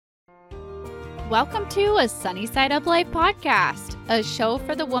Welcome to a Sunny Side Up Life podcast, a show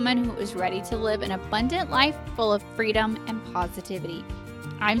for the woman who is ready to live an abundant life full of freedom and positivity.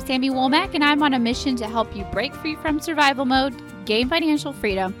 I'm Sammy Womack, and I'm on a mission to help you break free from survival mode, gain financial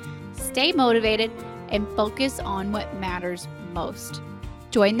freedom, stay motivated, and focus on what matters most.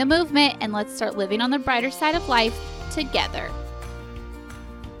 Join the movement and let's start living on the brighter side of life together.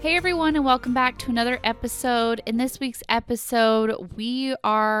 Hey everyone, and welcome back to another episode. In this week's episode, we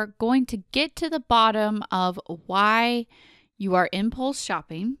are going to get to the bottom of why you are impulse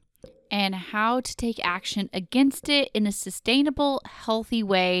shopping and how to take action against it in a sustainable, healthy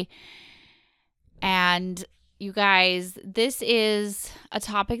way. And you guys, this is a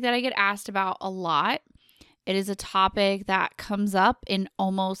topic that I get asked about a lot. It is a topic that comes up in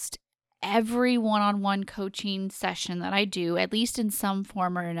almost every one-on-one coaching session that I do, at least in some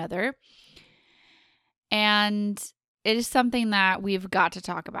form or another. And it is something that we've got to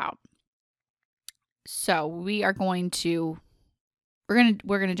talk about. So we're going to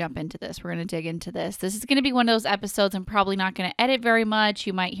jump into this. We're going to dig into this. This is going to be one of those episodes I'm probably not going to edit very much.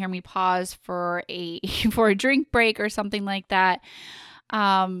 You might hear me pause for a drink break or something like that.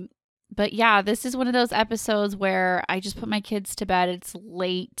 But yeah, this is one of those episodes where I just put my kids to bed. It's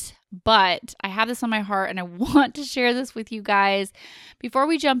late, but I have this on my heart and I want to share this with you guys. Before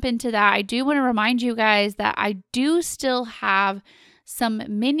we jump into that, I do want to remind you guys that I do still have some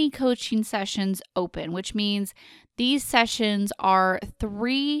mini coaching sessions open, which means these sessions are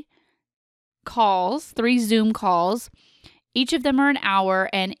 3 Zoom calls. Each of them are an hour,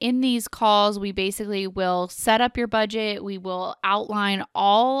 and in these calls, we basically will set up your budget. We will outline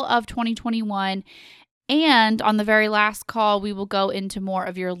all of 2021, and on the very last call, we will go into more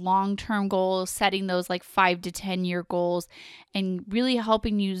of your long-term goals, setting those like 5 to 10-year goals, and really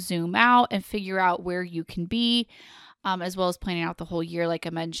helping you zoom out and figure out where you can be, as well as planning out the whole year, like I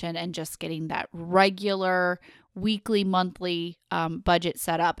mentioned, and just getting that regular weekly, monthly budget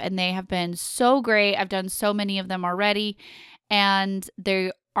set up. And they have been so great. I've done so many of them already, and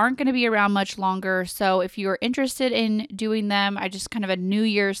they aren't going to be around much longer. So if you're interested in doing them, I just kind of a New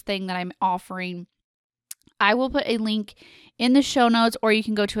Year's thing that I'm offering. I will put a link in the show notes, or you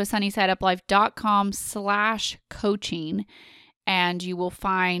can go to sunnysideuplife.com/coaching, and you will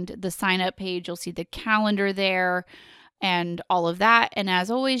find the sign up page. You'll see the calendar there and all of that. And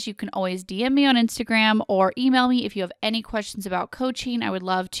as always, you can always DM me on Instagram or email me if you have any questions about coaching. I would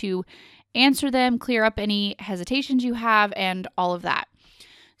love to answer them, clear up any hesitations you have, and all of that.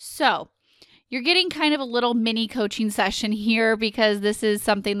 So you're getting kind of a little mini coaching session here because this is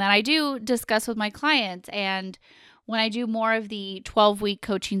something that I do discuss with my clients. And when I do more of the 12-week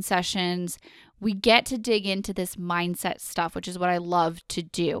coaching sessions, we get to dig into this mindset stuff, which is what I love to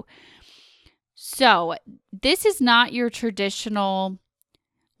do. So this is not your traditional,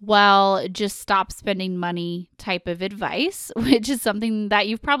 well, just stop spending money type of advice, which is something that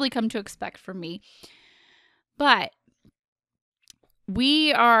you've probably come to expect from me. But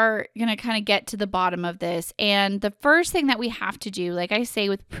we are going to kind of get to the bottom of this. And the first thing that we have to do, like I say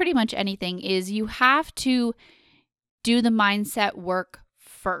with pretty much anything, is you have to do the mindset work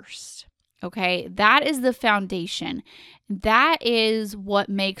first. Okay, that is the foundation. That is what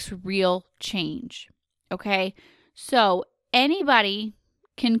makes real change. Okay, so anybody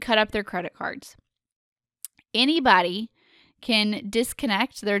can cut up their credit cards. Anybody can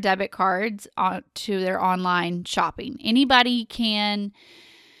disconnect their debit cards to their online shopping. Anybody can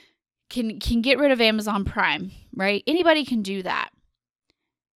get rid of Amazon Prime, right? Anybody can do that.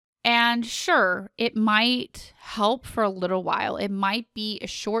 And sure, it might help for a little while. It might be a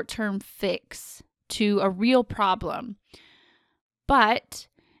short-term fix to a real problem, but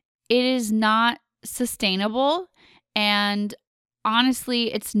it is not sustainable. And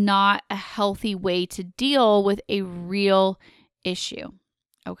honestly, it's not a healthy way to deal with a real issue.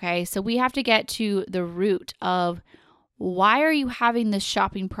 Okay, so we have to get to the root of why are you having this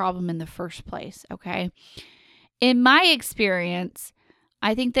shopping problem in the first place? Okay, in my experience,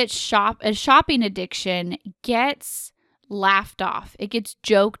 I think that a shopping addiction gets laughed off. It gets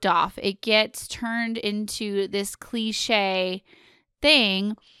joked off. It gets turned into this cliche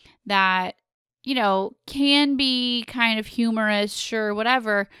thing that, can be kind of humorous, sure,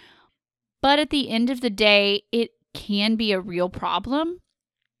 whatever. But at the end of the day, it can be a real problem.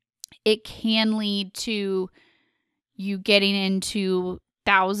 It can lead to you getting into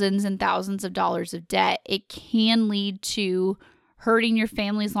thousands and thousands of dollars of debt. It can lead to hurting your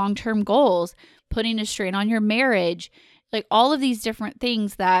family's long-term goals, putting a strain on your marriage, like all of these different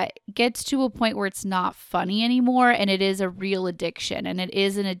things that gets to a point where it's not funny anymore, and it is a real addiction, and it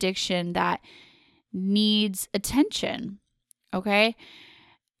is an addiction that needs attention, okay?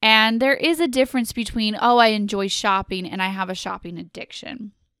 And there is a difference between, oh, I enjoy shopping and I have a shopping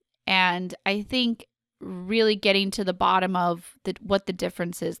addiction. And I think really getting to the bottom of what the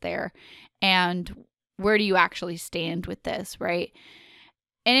difference is there and where do you actually stand with this, right?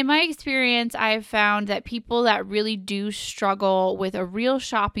 And in my experience, I've found that people that really do struggle with a real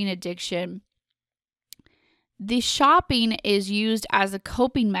shopping addiction, the shopping is used as a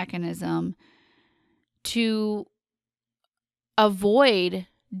coping mechanism to avoid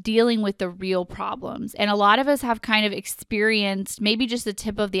dealing with the real problems. And a lot of us have kind of experienced maybe just the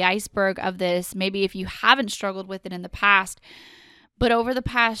tip of the iceberg of this, maybe if you haven't struggled with it in the past. But over the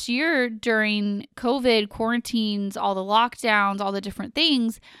past year, during COVID, quarantines, all the lockdowns, all the different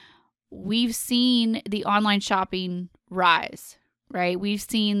things, we've seen the online shopping rise, right? We've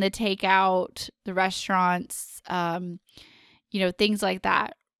seen the takeout, the restaurants, things like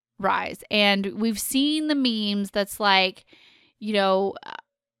that rise. And we've seen the memes that's like,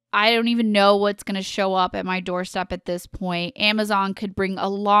 I don't even know what's going to show up at my doorstep at this point. Amazon could bring a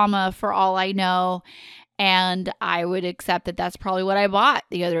llama for all I know. And I would accept that that's probably what I bought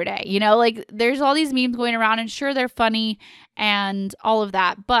the other day. There's all these memes going around, and sure, they're funny and all of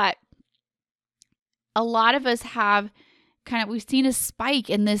that. But a lot of us we've seen a spike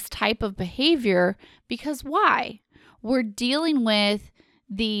in this type of behavior because why? We're dealing with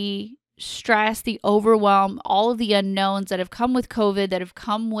the stress, the overwhelm, all of the unknowns that have come with COVID, that have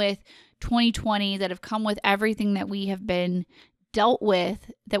come with 2020, that have come with everything that we have been dealt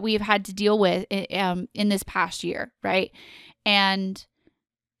with, that we have had to deal with in this past year, right? And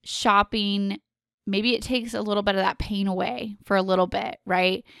shopping, maybe it takes a little bit of that pain away for a little bit,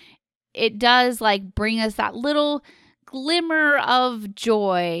 right? It does bring us that little glimmer of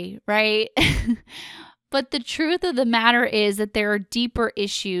joy, right? But the truth of the matter is that there are deeper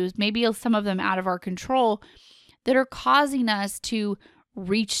issues, maybe some of them out of our control, that are causing us to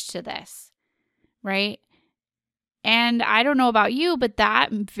reach to this, right? And I don't know about you, but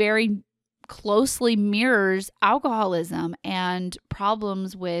that very closely mirrors alcoholism and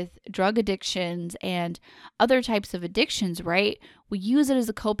problems with drug addictions and other types of addictions, right? We use it as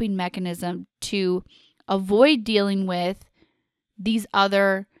a coping mechanism to avoid dealing with these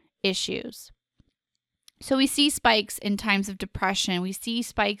other issues. So we see spikes in times of depression. We see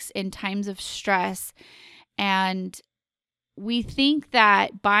spikes in times of stress. And we think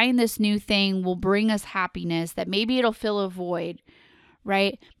that buying this new thing will bring us happiness, that maybe it'll fill a void,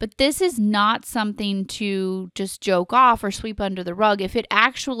 right? But this is not something to just joke off or sweep under the rug. If it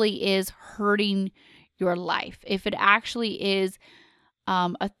actually is hurting your life, if it actually is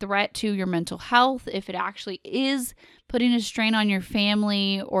a threat to your mental health, if it actually is putting a strain on your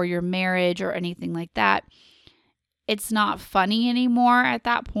family or your marriage or anything like that, it's not funny anymore at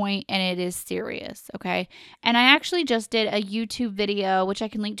that point, and it is serious, okay? And I actually just did a YouTube video, which I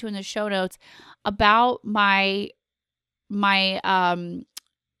can link to in the show notes, about my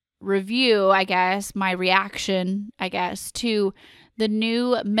review, I guess, my reaction, I guess, to the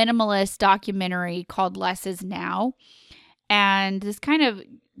new minimalist documentary called Less Is Now. And this kind of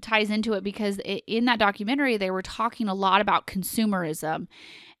ties into it because in that documentary, they were talking a lot about consumerism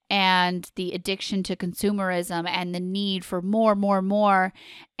and the addiction to consumerism and the need for more,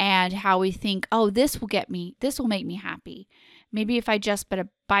 and how we think, oh, this will make me happy. Maybe if I just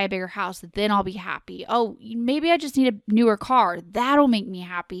buy a bigger house, then I'll be happy. Oh, maybe I just need a newer car. That'll make me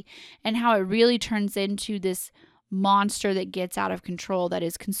happy. And how it really turns into this monster that gets out of control, that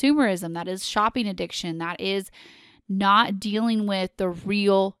is consumerism, that is shopping addiction, that is not dealing with the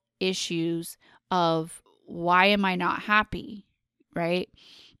real issues of why am I not happy, right?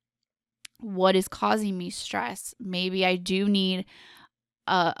 What is causing me stress? Maybe I do need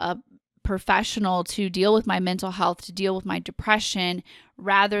a professional to deal with my mental health, to deal with my depression,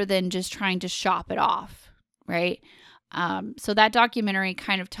 rather than just trying to shop it off, right? So that documentary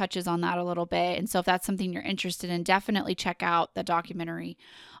kind of touches on that a little bit. And so if that's something you're interested in, definitely check out the documentary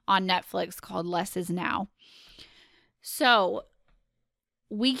on Netflix called Less Is Now. So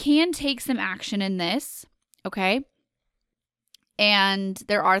we can take some action in this, okay? And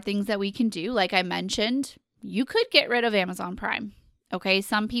there are things that we can do. Like I mentioned, you could get rid of Amazon Prime, okay?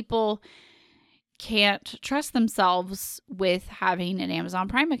 Some people can't trust themselves with having an Amazon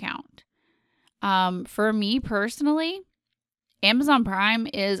Prime account. For me personally, Amazon Prime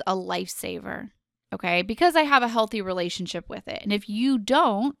is a lifesaver, okay? Because I have a healthy relationship with it. And if you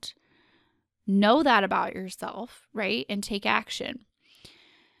don't, know that about yourself, right? And take action.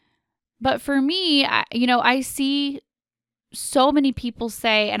 But for me, I see so many people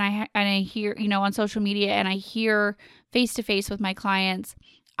say, and I hear, on social media, and I hear face to face with my clients,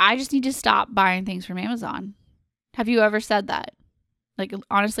 I just need to stop buying things from Amazon. Have you ever said that? Like,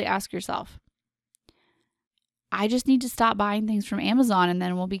 honestly, ask yourself. I just need to stop buying things from Amazon and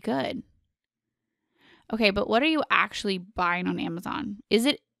then we'll be good. Okay, but what are you actually buying on Amazon? Is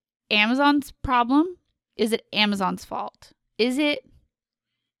it Amazon's problem? Is it Amazon's fault? Is it?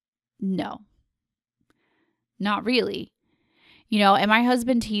 No, not really. And my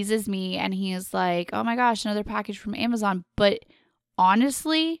husband teases me and he is like, oh my gosh, another package from Amazon. But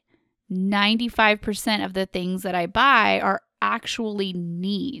honestly, 95% of the things that I buy are actually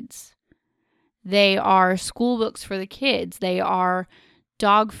needs. They are school books for the kids. They are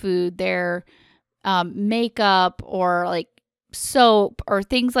dog food. They're makeup or like soap or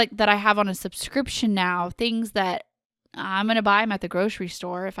things like that I have on a subscription now. Things that I'm going to buy them at the grocery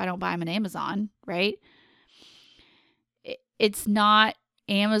store if I don't buy them on Amazon, right? It's not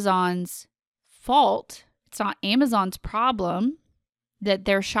Amazon's fault. It's not Amazon's problem that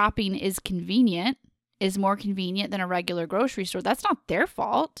their shopping is more convenient than a regular grocery store. That's not their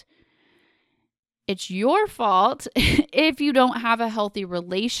fault. It's your fault if you don't have a healthy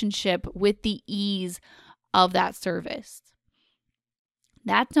relationship with the ease of that service.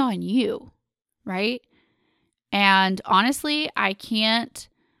 That's on you, right? And honestly,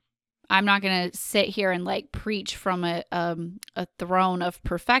 I'm not going to sit here and like preach from a throne of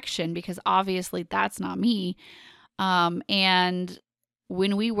perfection because obviously that's not me. And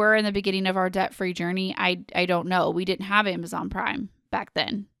when we were in the beginning of our debt-free journey, I don't know. We didn't have Amazon Prime back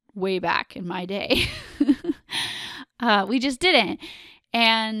then, way back in my day. We just didn't.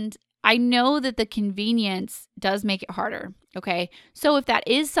 And I know that the convenience does make it harder. Okay. So if that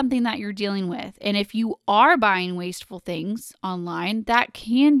is something that you're dealing with, and if you are buying wasteful things online, that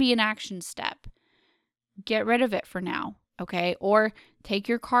can be an action step. Get rid of it for now. Okay. Or take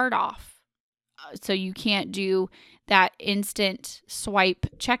your card off so you can't do that instant swipe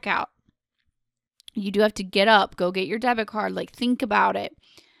checkout. You do have to get up, go get your debit card, like think about it.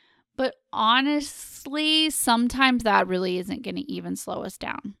 But honestly, sometimes that really isn't going to even slow us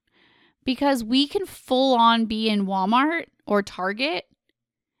down. Because we can full on be in Walmart or Target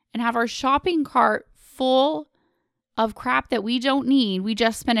and have our shopping cart full of crap that we don't need. We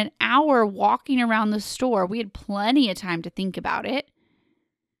just spent an hour walking around the store. We had plenty of time to think about it.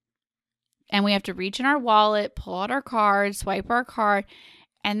 And we have to reach in our wallet, pull out our card, swipe our card.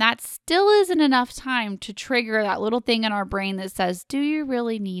 And that still isn't enough time to trigger that little thing in our brain that says, do you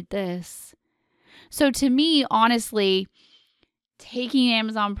really need this? So to me, honestly, taking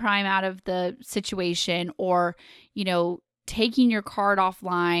Amazon Prime out of the situation or, taking your card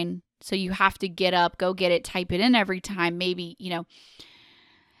offline so you have to get up, go get it, type it in every time, maybe,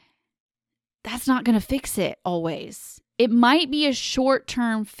 that's not going to fix it always. It might be a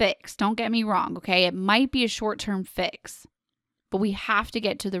short-term fix. Don't get me wrong, okay? It might be a short-term fix, but we have to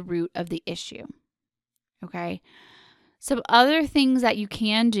get to the root of the issue, okay? Some other things that you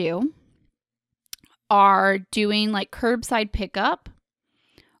can do are doing like curbside pickup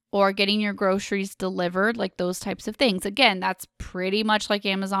or getting your groceries delivered, like those types of things. Again, that's pretty much like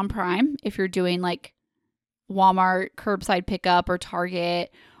Amazon Prime if you're doing like Walmart curbside pickup or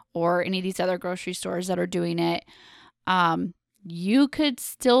Target or any of these other grocery stores that are doing it. You could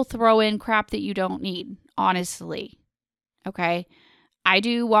still throw in crap that you don't need, honestly. Okay. I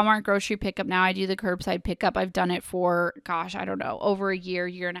do Walmart grocery pickup now. I do the curbside pickup. I've done it for, I don't know, over a year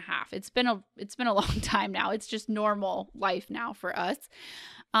and a half. It's been a long time now. It's just normal life now for us.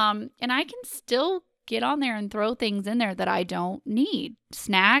 And I can still get on there and throw things in there that I don't need.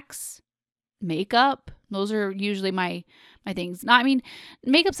 Snacks, makeup. Those are usually my things.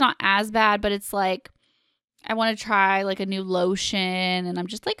 Makeup's not as bad, but it's like, I want to try like a new lotion and I'm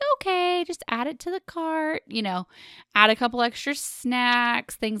just like, okay, just add it to the cart, add a couple extra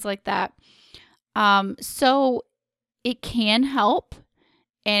snacks, things like that. So it can help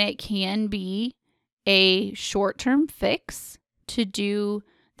and it can be a short-term fix to do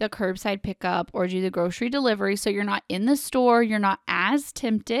the curbside pickup or do the grocery delivery. So you're not in the store. You're not as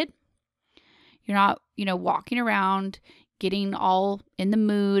tempted. You're not, walking around getting all in the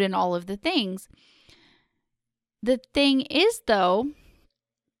mood and all of the things. The thing is, though,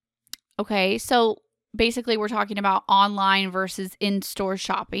 okay, so basically we're talking about online versus in-store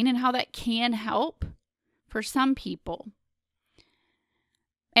shopping and how that can help for some people.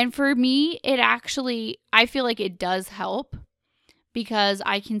 And for me, I feel like it does help because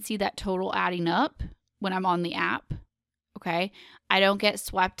I can see that total adding up when I'm on the app, okay? I don't get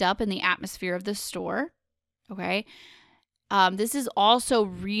swept up in the atmosphere of the store, okay? This is also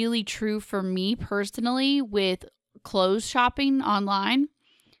really true for me personally with clothes shopping online.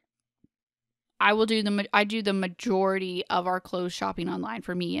 I do the majority of our clothes shopping online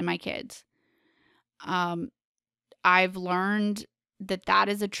for me and my kids. I've learned that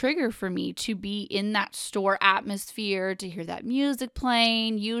is a trigger for me to be in that store atmosphere, to hear that music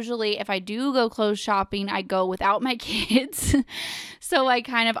playing. Usually if I do go clothes shopping, I go without my kids. So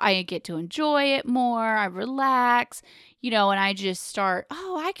I get to enjoy it more. I relax, and I just start,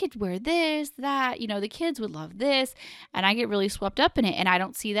 oh, I could wear this, that, the kids would love this. And I get really swept up in it, and I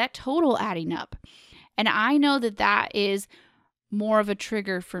don't see that total adding up. And I know that is more of a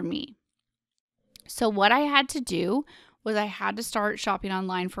trigger for me. So what I had to do was I had to start shopping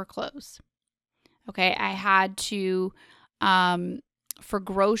online for clothes. Okay, I had to, for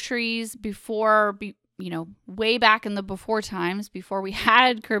groceries way back in the before times, before we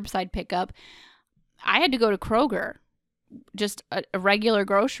had curbside pickup, I had to go to Kroger, just a regular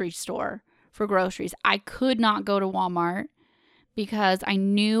grocery store for groceries. I could not go to Walmart because I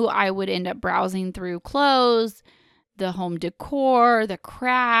knew I would end up browsing through clothes, the home decor, the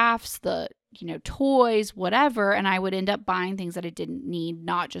crafts, the toys, whatever, and I would end up buying things that I didn't need,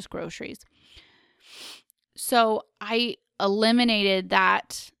 not just groceries. So I eliminated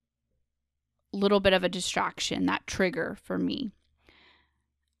that little bit of a distraction, that trigger for me.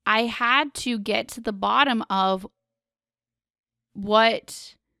 I had to get to the bottom of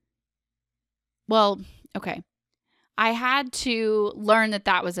I had to learn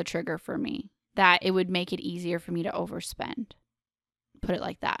that was a trigger for me, that it would make it easier for me to overspend. Put it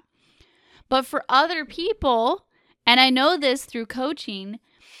like that. But for other people, and I know this through coaching,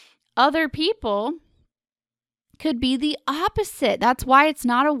 other people could be the opposite. That's why it's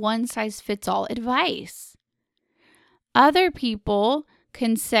not a one-size-fits-all advice. Other people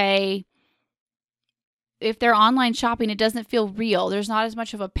can say, if they're online shopping, it doesn't feel real. There's not as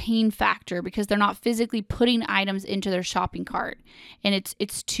much of a pain factor because they're not physically putting items into their shopping cart, and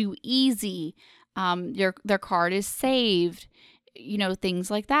it's too easy. Their cart is saved,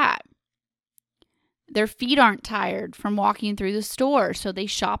 things like that. Their feet aren't tired from walking through the store, so they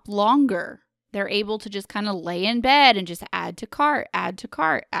shop longer. They're able to just kind of lay in bed and just add to cart, add to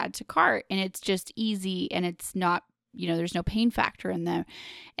cart, add to cart. And it's just easy, and it's not, there's no pain factor in them.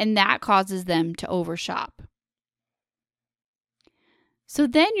 And that causes them to overshop. So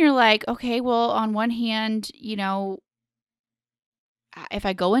then you're like, okay, well, on one hand, if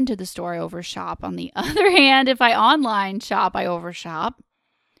I go into the store, I overshop. On the other hand, if I online shop, I overshop.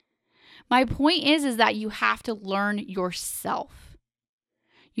 My point is that you have to learn yourself.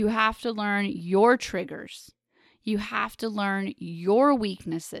 You have to learn your triggers. You have to learn your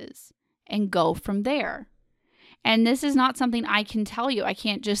weaknesses and go from there. And this is not something I can tell you. I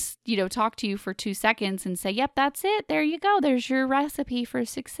can't just, talk to you for 2 seconds and say, yep, that's it. There you go. There's your recipe for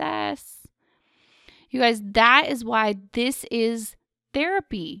success. You guys, that is why this is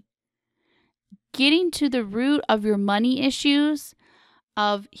therapy. Getting to the root of your money issues,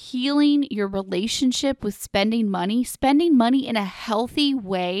 of healing your relationship with spending money in a healthy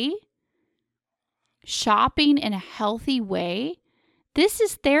way, shopping in a healthy way. This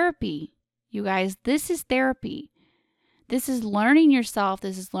is therapy, you guys. This is therapy. This is learning yourself.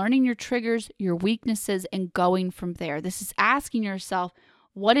 This is learning your triggers, your weaknesses, and going from there. This is asking yourself,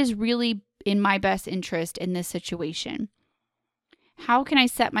 what is really in my best interest in this situation? How can I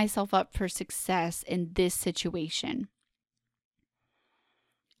set myself up for success in this situation?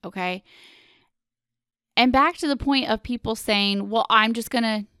 Okay. And back to the point of people saying, well,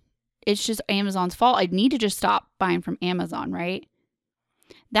 it's just Amazon's fault. I need to just stop buying from Amazon, right?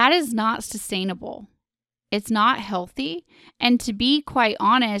 That is not sustainable. It's not healthy. And to be quite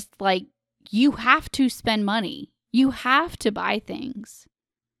honest, you have to spend money. You have to buy things.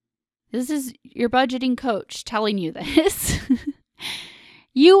 This is your budgeting coach telling you this.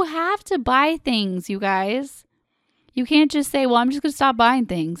 You have to buy things, you guys. You can't just say, well, I'm just going to stop buying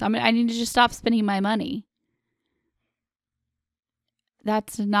things. I need to just stop spending my money.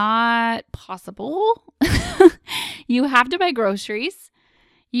 That's not possible. You have to buy groceries.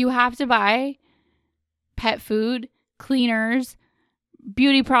 You have to buy pet food, cleaners,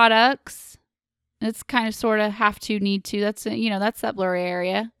 beauty products. It's kind of sort of have to, need to. That's that blurry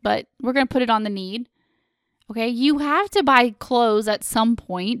area, but we're going to put it on the need. Okay, you have to buy clothes at some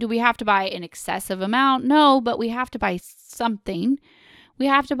point. Do we have to buy an excessive amount? No, but we have to buy something. We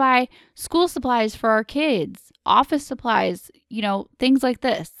have to buy school supplies for our kids, office supplies, things like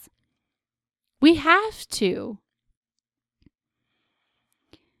this. We have to.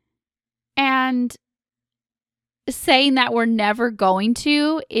 And saying that we're never going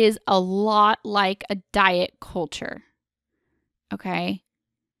to is a lot like a diet culture. Okay?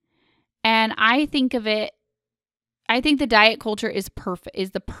 And I think the diet culture is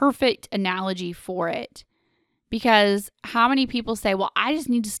the perfect analogy for it. Because how many people say, well, I just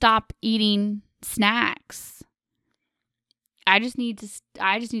need to stop eating snacks. I just need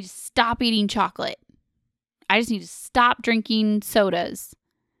to stop eating chocolate. I just need to stop drinking sodas.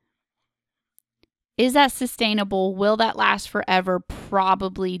 Is that sustainable? Will that last forever?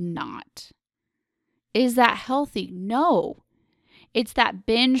 Probably not. Is that healthy? No. It's that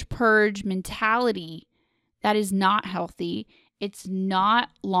binge purge mentality that is not healthy. It's not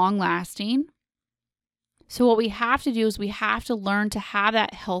long lasting. So what we have to do is we have to learn to have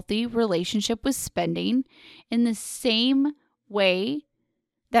that healthy relationship with spending in the same way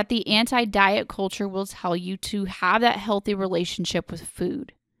that the anti-diet culture will tell you to have that healthy relationship with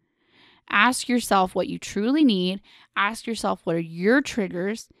food. Ask yourself what you truly need. Ask yourself, what are your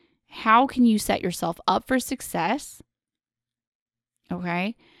triggers? How can you set yourself up for success?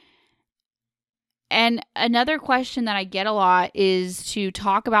 Okay. And another question that I get a lot is to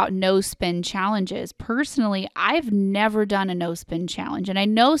talk about no spend challenges. Personally, I've never done a no spend challenge. And I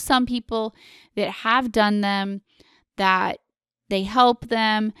know some people that have done them, that they help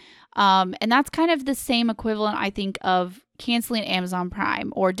them. And that's kind of the same equivalent, I think, of canceling Amazon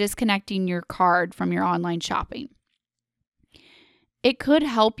Prime or disconnecting your card from your online shopping. It could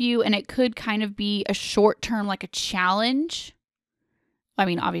help you, and it could kind of be a short term, like a challenge. I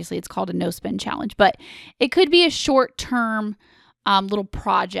mean, obviously it's called a no spend challenge, but it could be a short term little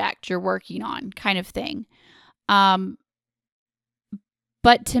project you're working on kind of thing. But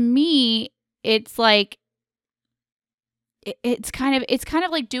to me, it's like, it's kind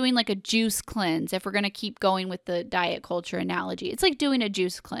of like doing like a juice cleanse. If we're going to keep going with the diet culture analogy, it's like doing a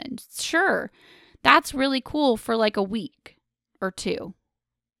juice cleanse. Sure. That's really cool for like a week or two,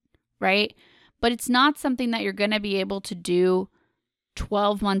 right? But it's not something that you're going to be able to do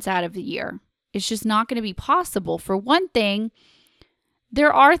 12 months out of the year. It's just not going to be possible. For one thing,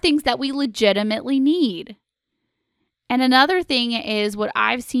 there are things that we legitimately need. And another thing is what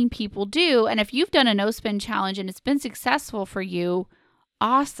I've seen people do, and if you've done a no spend challenge and it's been successful for you,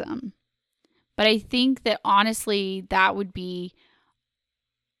 awesome. But I think that honestly, that would be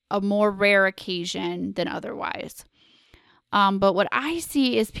a more rare occasion than otherwise. But what I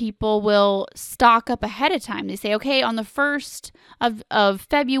see is people will stock up ahead of time. They say, okay, on the 1st of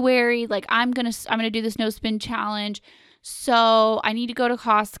February, like I'm gonna do this no spend challenge. So I need to go to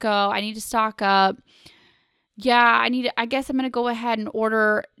Costco. I need to stock up. Yeah, I guess I'm gonna go ahead and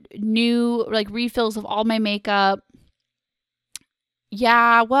order new like refills of all my makeup.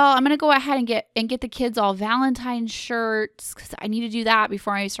 Yeah, well, I'm gonna go ahead and get the kids all Valentine's shirts because I need to do that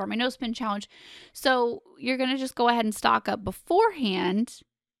before I start my no spend challenge. So you're gonna just go ahead and stock up beforehand,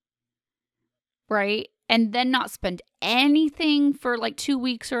 right? And then not spend anything for like 2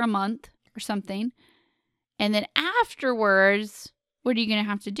 weeks or a month or something. And then afterwards, what are you gonna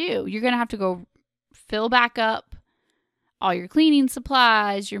have to do? You're gonna have to go fill back up all your cleaning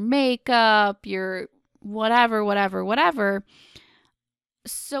supplies, your makeup, your whatever.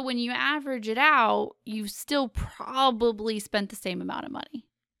 So when you average it out, you've still probably spent the same amount of money,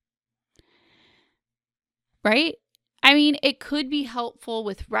 right? I mean, it could be helpful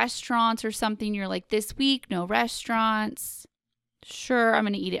with restaurants or something. You're like, this week, no restaurants. Sure, I'm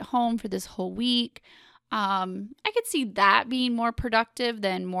going to eat at home for this whole week. I could see that being more productive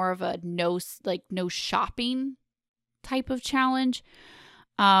than more of a no shopping type of challenge.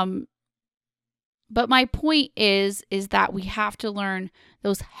 But my point is that we have to learn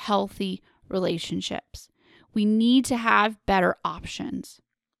those healthy relationships. We need to have better options.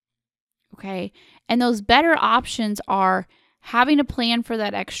 Okay? And those better options are having a plan for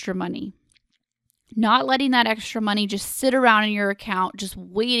that extra money. Not letting that extra money just sit around in your account, just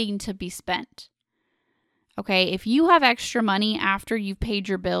waiting to be spent. Okay? If you have extra money after you've paid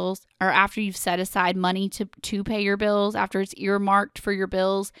your bills, or after you've set aside money to pay your bills, after it's earmarked for your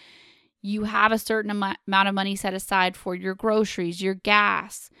bills, you have a certain amount of money set aside for your groceries, your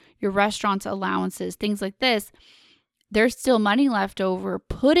gas, your restaurant's allowances, things like this. There's still money left over.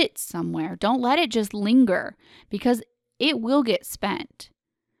 Put it somewhere. Don't let it just linger because it will get spent.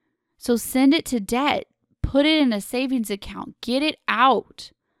 So send it to debt. Put it in a savings account. Get it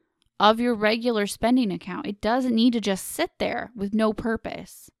out of your regular spending account. It doesn't need to just sit there with no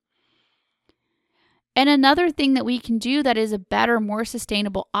purpose. And another thing that we can do that is a better, more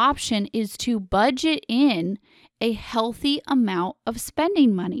sustainable option is to budget in a healthy amount of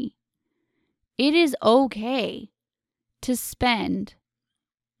spending money. It is okay to spend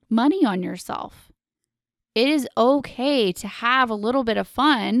money on yourself. It is okay to have a little bit of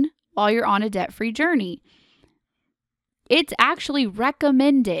fun while you're on a debt-free journey. It's actually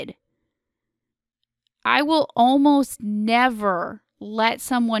recommended. I will almost never let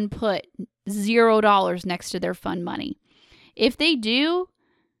someone put $0 next to their fun money. If they do,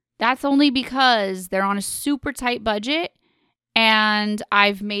 that's only because they're on a super tight budget and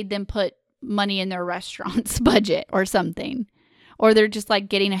I've made them put money in their restaurant's budget or something. Or they're just like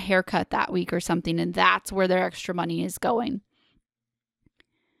getting a haircut that week or something, and that's where their extra money is going.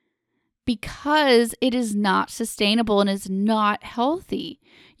 Because it is not sustainable and is not healthy.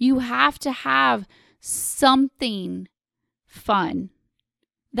 You have to have something fun.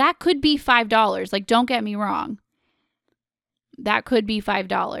 That could be $5. Like, don't get me wrong. That could be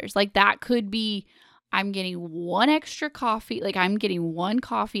 $5. Like, that could be, I'm getting one extra coffee. Like, I'm getting one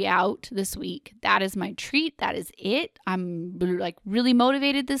coffee out this week. That is my treat. That is it. I'm like really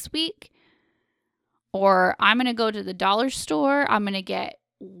motivated this week. Or I'm going to go to the dollar store. I'm going to get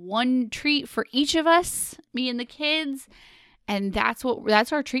one treat for each of us, me and the kids. And that's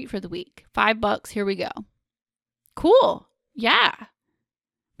our treat for the week. $5. Here we go. Cool. Yeah.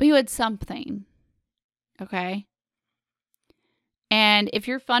 But you had something. Okay. And if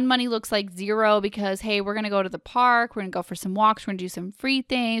your fun money looks like zero because, hey, we're going to go to the park, we're going to go for some walks, we're going to do some free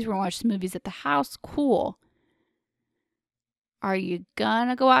things, we're going to watch some movies at the house, cool. Are you going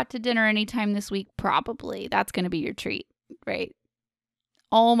to go out to dinner anytime this week? Probably. That's going to be your treat, right?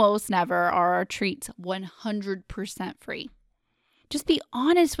 Almost never are our treats 100% free. Just be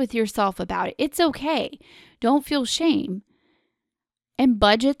honest with yourself about it. It's okay. Don't feel shame. And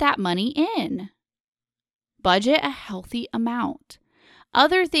budget that money in. Budget a healthy amount.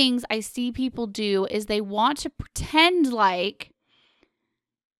 Other things I see people do is they want to pretend like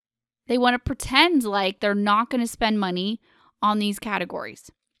they're not going to spend money on these categories.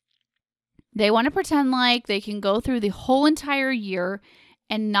 They want to pretend like they can go through the whole entire year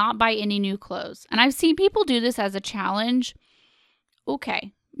and not buy any new clothes. And I've seen people do this as a challenge.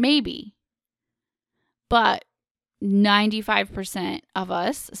 Okay, maybe. But 95% of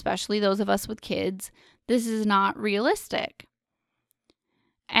us, especially those of us with kids, this is not realistic.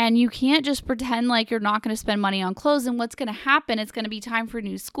 And you can't just pretend like you're not going to spend money on clothes. And what's going to happen, it's going to be time for a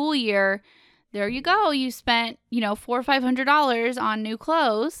new school year. There you go. You spent, $400 or $500 on new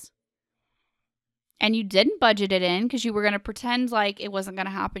clothes. And you didn't budget it in because you were going to pretend like it wasn't going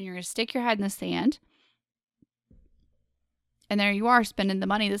to happen. You're going to stick your head in the sand. And there you are spending the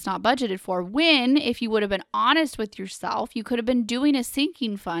money that's not budgeted for. When, if you would have been honest with yourself, you could have been doing a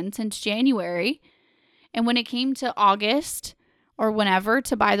sinking fund since January. And when it came to August or whenever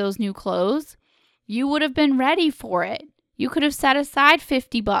to buy those new clothes, you would have been ready for it. You could have set aside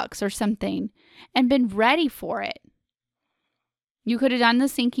 $50 or something and been ready for it. You could have done the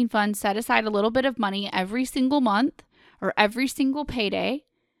sinking fund, set aside a little bit of money every single month or every single payday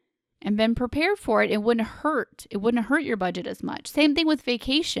and been prepared for it. It wouldn't hurt. It wouldn't hurt your budget as much. Same thing with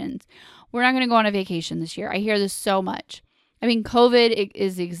vacations. We're not going to go on a vacation this year. I hear this so much. I mean, COVID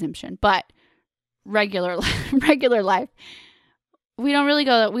is the exemption, but regular life. We don't really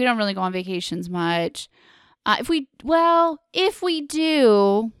go on vacations much. If we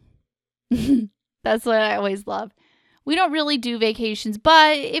do, that's what I always love. We don't really do vacations,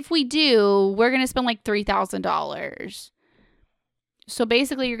 but if we do, we're going to spend like $3,000. So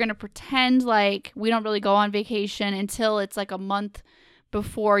basically, you're going to pretend like we don't really go on vacation until it's like a month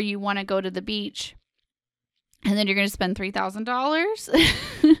before you want to go to the beach. And then you're going to spend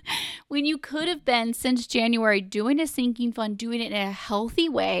 $3,000 when you could have been since January doing a sinking fund, doing it in a healthy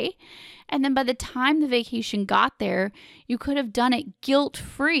way. And then by the time the vacation got there, you could have done it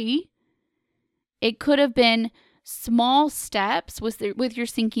guilt-free. It could have been small steps with your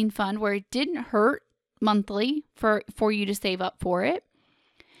sinking fund where it didn't hurt monthly for you to save up for it.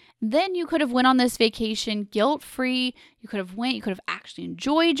 Then you could have went on this vacation guilt-free. You could have actually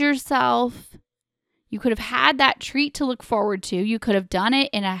enjoyed yourself. You could have had that treat to look forward to. You could have done it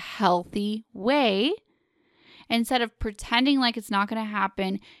in a healthy way. Instead of pretending like it's not going to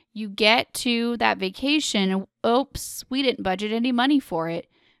happen, you get to that vacation and, oops, we didn't budget any money for it.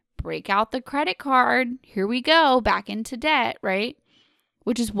 Break out the credit card. Here we go, back into debt, right?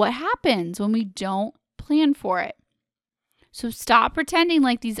 Which is what happens when we don't plan for it. So stop pretending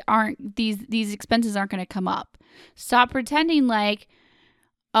like these expenses aren't going to come up. Stop pretending like,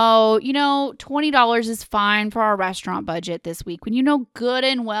 oh, $20 is fine for our restaurant budget this week when you know good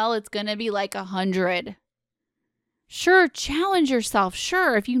and well it's going to be like $100. Sure, challenge yourself.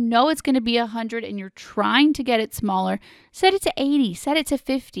 Sure, if you know it's going to be $100 and you're trying to get it smaller, set it to $80, set it to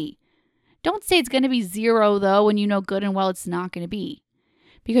 $50. Don't say it's going to be $0 though when you know good and well it's not going to be.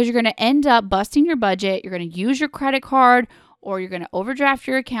 Because you're going to end up busting your budget, you're going to use your credit card, or you're going to overdraft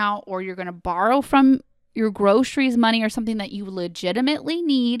your account, or you're going to borrow from your groceries money or something that you legitimately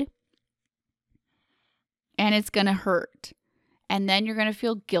need, and it's going to hurt. And then you're going to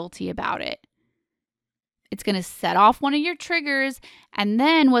feel guilty about it. It's going to set off one of your triggers. And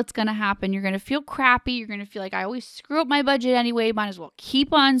then what's going to happen? You're going to feel crappy. You're going to feel like, I always screw up my budget anyway. Might as well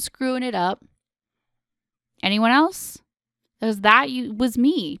keep on screwing it up. Anyone else? That was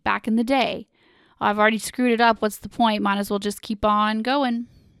me back in the day. Oh, I've already screwed it up. What's the point? Might as well just keep on going.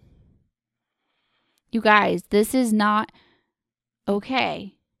 You guys, this is not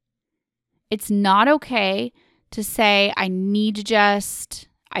okay. It's not okay to say, I need to just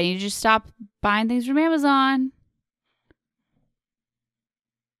stop buying things from Amazon.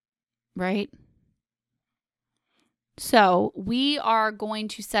 Right? So we are going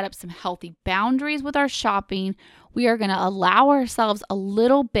to set up some healthy boundaries with our shopping. We are going to allow ourselves a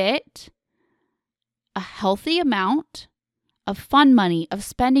little bit, a healthy amount of fun money, of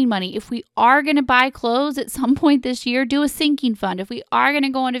spending money. If we are going to buy clothes at some point this year, do a sinking fund. If we are going to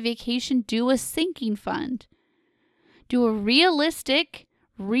go on a vacation, do a sinking fund. Do a realistic,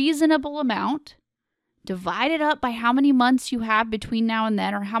 reasonable amount. Divide it up by how many months you have between now and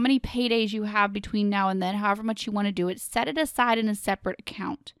then, or how many paydays you have between now and then, however much you want to do it. Set it aside in a separate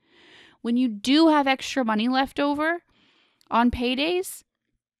account. When you do have extra money left over on paydays,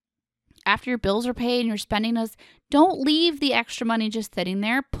 after your bills are paid and you're spending those, don't leave the extra money just sitting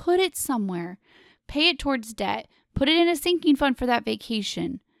there. Put it somewhere. Pay it towards debt. Put it in a sinking fund for that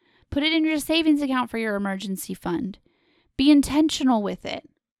vacation. Put it in your savings account for your emergency fund. Be intentional with it.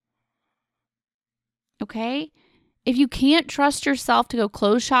 Okay? If you can't trust yourself to go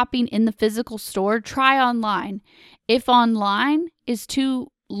clothes shopping in the physical store, try online. If online is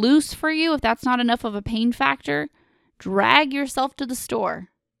too loose for you, if that's not enough of a pain factor, drag yourself to the store.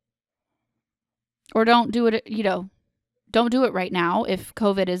 Or don't do it, don't do it right now if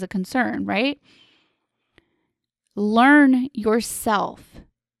COVID is a concern, right? Learn yourself.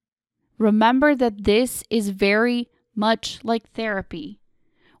 Remember that this is very much like therapy.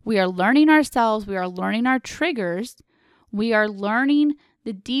 We are learning ourselves. We are learning our triggers. We are learning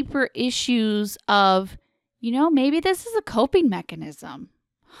the deeper issues of, maybe this is a coping mechanism.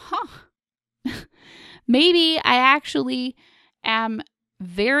 Maybe I actually am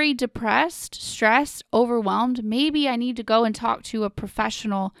very depressed, stressed, overwhelmed. Maybe I need to go and talk to a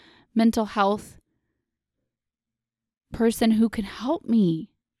professional mental health person who can help me.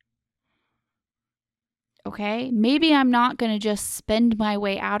 Okay? Maybe I'm not going to just spend my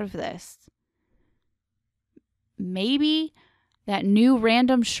way out of this. Maybe that new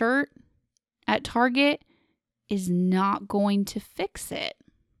random shirt at Target is not going to fix it.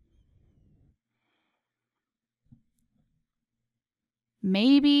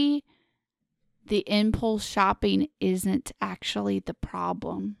 Maybe the impulse shopping isn't actually the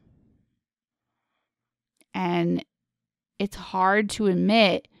problem. And it's hard to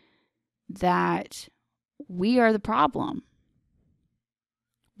admit that we are the problem.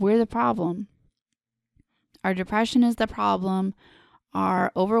 We're the problem. Our depression is the problem.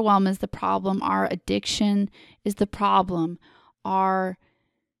 Our overwhelm is the problem. Our addiction is the problem. Our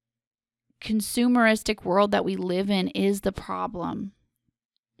consumeristic world that we live in is the problem.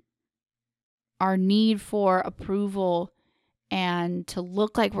 Our need for approval and to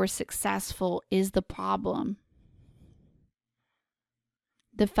look like we're successful is the problem.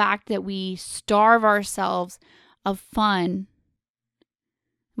 The fact that we starve ourselves of fun,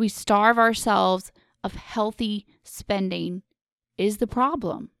 we starve ourselves of healthy spending is the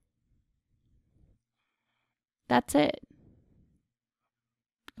problem. That's it.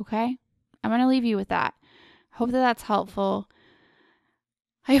 Okay? I'm going to leave you with that. I hope that that's helpful.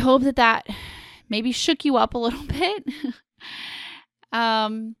 I hope that that maybe shook you up a little bit.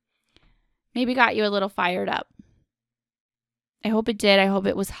 Maybe got you a little fired up. I hope it did. I hope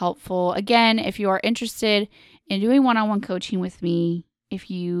it was helpful. Again, if you are interested in doing one-on-one coaching with me,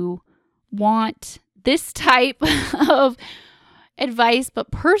 if you want this type of advice, but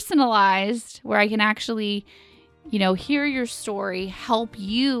personalized, where I can actually, hear your story, help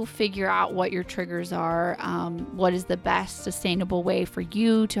you figure out what your triggers are, what is the best sustainable way for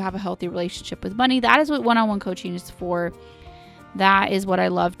you to have a healthy relationship with money. That is what one-on-one coaching is for. That is what I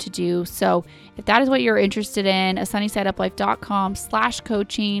love to do. So if that is what you're interested in,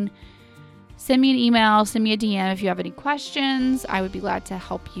 asunnysideuplife.com/coaching. Send me an email, send me a DM if you have any questions. I would be glad to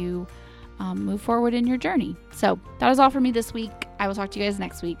help you move forward in your journey. So that is all for me this week. I will talk to you guys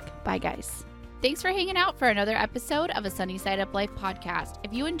next week. Bye, guys. Thanks for hanging out for another episode of a Sunny Side Up Life podcast.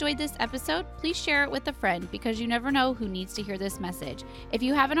 If you enjoyed this episode, please share it with a friend because you never know who needs to hear this message. If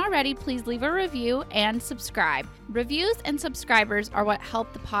you haven't already, please leave a review and subscribe. Reviews and subscribers are what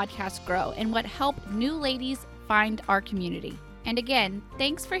help the podcast grow and what help new ladies find our community. And again,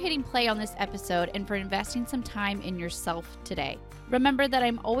 thanks for hitting play on this episode and for investing some time in yourself today. Remember that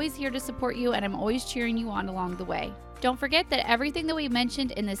I'm always here to support you and I'm always cheering you on along the way. Don't forget that everything that we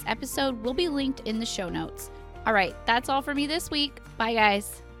mentioned in this episode will be linked in the show notes. All right, that's all for me this week. Bye,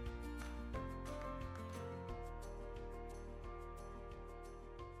 guys.